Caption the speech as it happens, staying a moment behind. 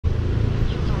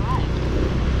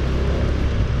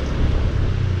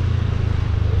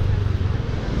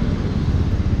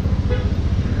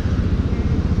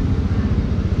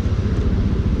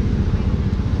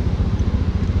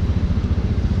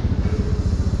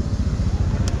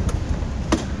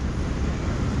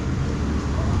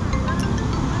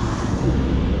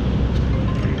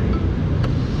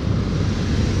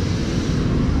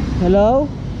Hello?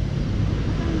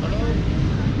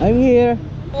 I'm here.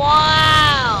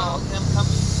 Wow!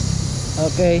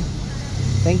 Okay.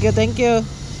 Thank you, thank you.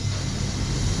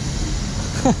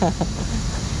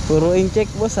 Puro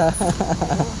in-check boss ha.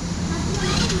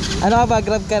 Ano ka ba?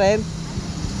 Grab ka rin?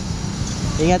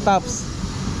 Ingat Pops.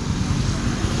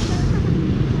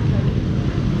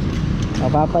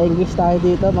 Mapapa-English tayo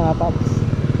dito mga Pops.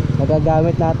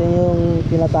 Magagamit natin yung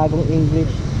tinatagong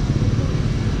English.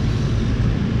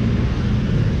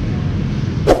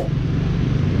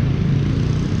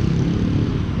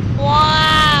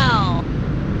 Wow!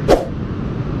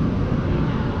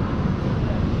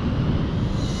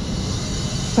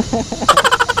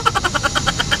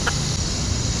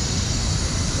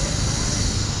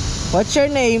 What's your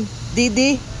name?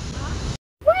 Didi?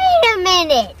 Wait a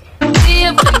minute!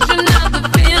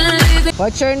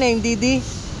 What's your name, Didi?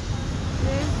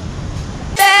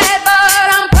 Bad, but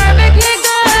I'm perfectly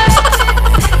good.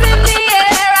 In the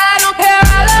air, I don't care,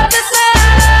 I love the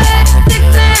sun.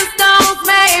 Sticks and stones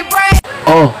may break.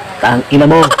 Oh, tang ina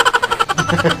mo.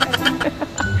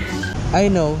 I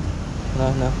know.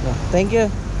 No. Thank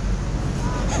you.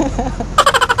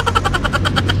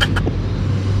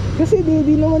 Kasi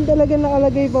Didi naman talaga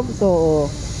nakalagay pa. So,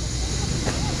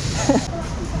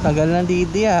 tagal ng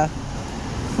Didi ah.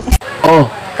 Oh,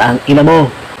 tang ina mo.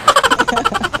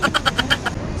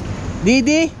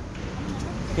 Didi?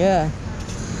 Yeah.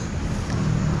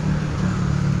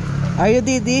 Are you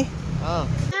Didi? Oh.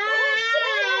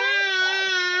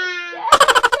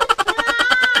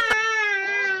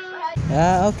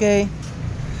 Yeah, okay.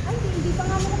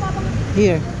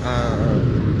 Here.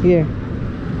 Here.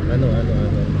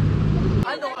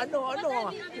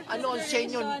 Ano ang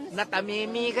senyo na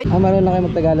tamimi kayo? Marunong na kayo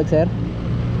mag-Tagalog, sir?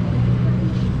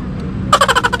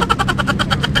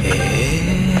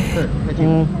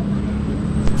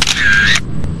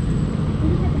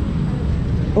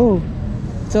 Oh,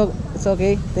 it's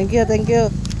okay. Thank you.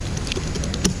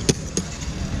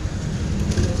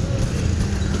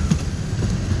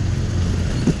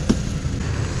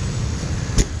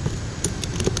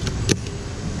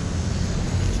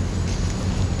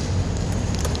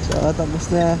 So, tapos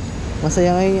na.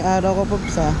 Masaya ngayon yung araw ko,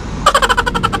 Pops, ha?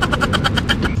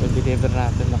 I-deliver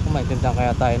natin. Ako, maintindihan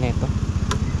kaya tayo nito.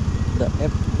 The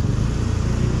F.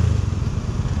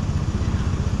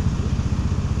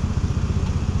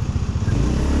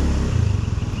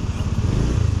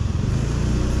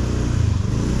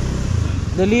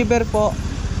 Deliver po.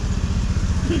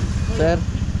 Sir,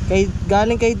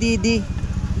 galing kay Didi.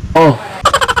 Oh.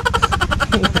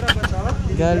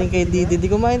 Galing kay Didi. Di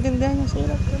ko maintindihan yung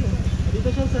sulat ko. Dito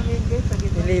siya sa main gate, sa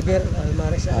gate. Deliver,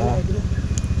 Almaris.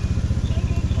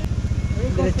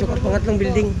 Diretso ka, pangatlong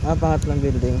building. Pangatlong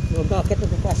building. Bakit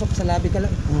papasok sa lobby ka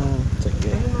lang?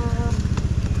 Sige.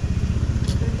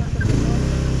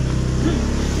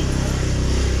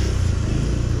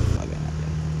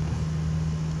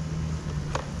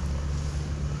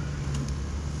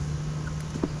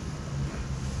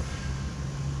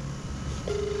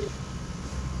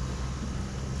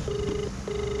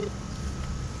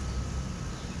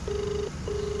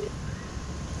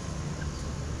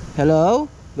 Hello?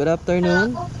 Good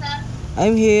afternoon.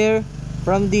 I'm here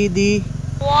from DIDI.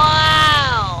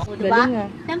 Wow! Diba?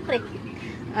 Siyempre.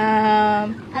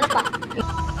 Ano pa?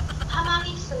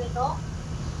 Hamanis ito?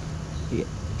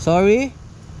 Sorry?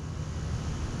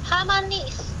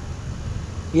 Hamanis.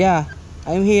 Yeah,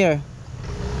 I'm here.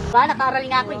 Diba? Nakaaral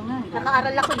nga ako eh.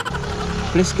 Nakaaral ako eh.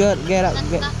 Please get up.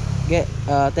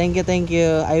 Thank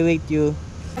you. I wait you.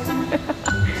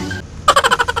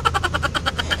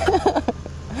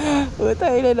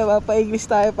 Puta, ina na mapa-English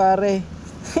tayo, pare.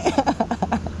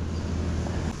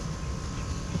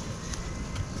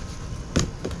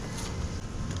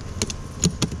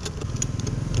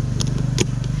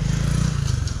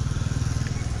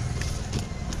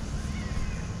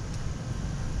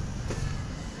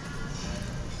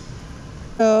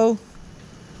 Hello.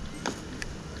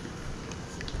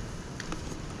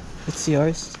 It's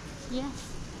yours? Yes.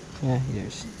 Yeah,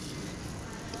 yours.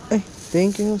 Ay,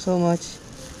 thank you so much.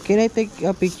 Can I take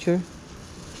a picture?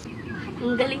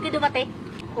 Ang galing ko dumate.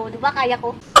 O, diba kaya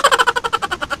ko?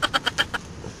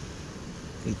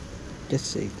 Wait, just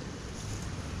say it.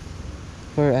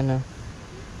 For ano?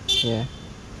 Yeah.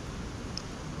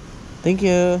 Thank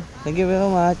you. Thank you very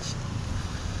much.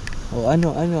 Oh,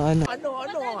 ano? Ano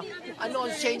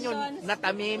ang senyo na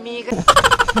tamimi kayo?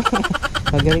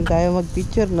 Magaling tayo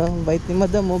mag-picture, no? Bait ni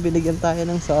Madam, oh, binigyan tayo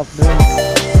ng soft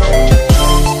drinks.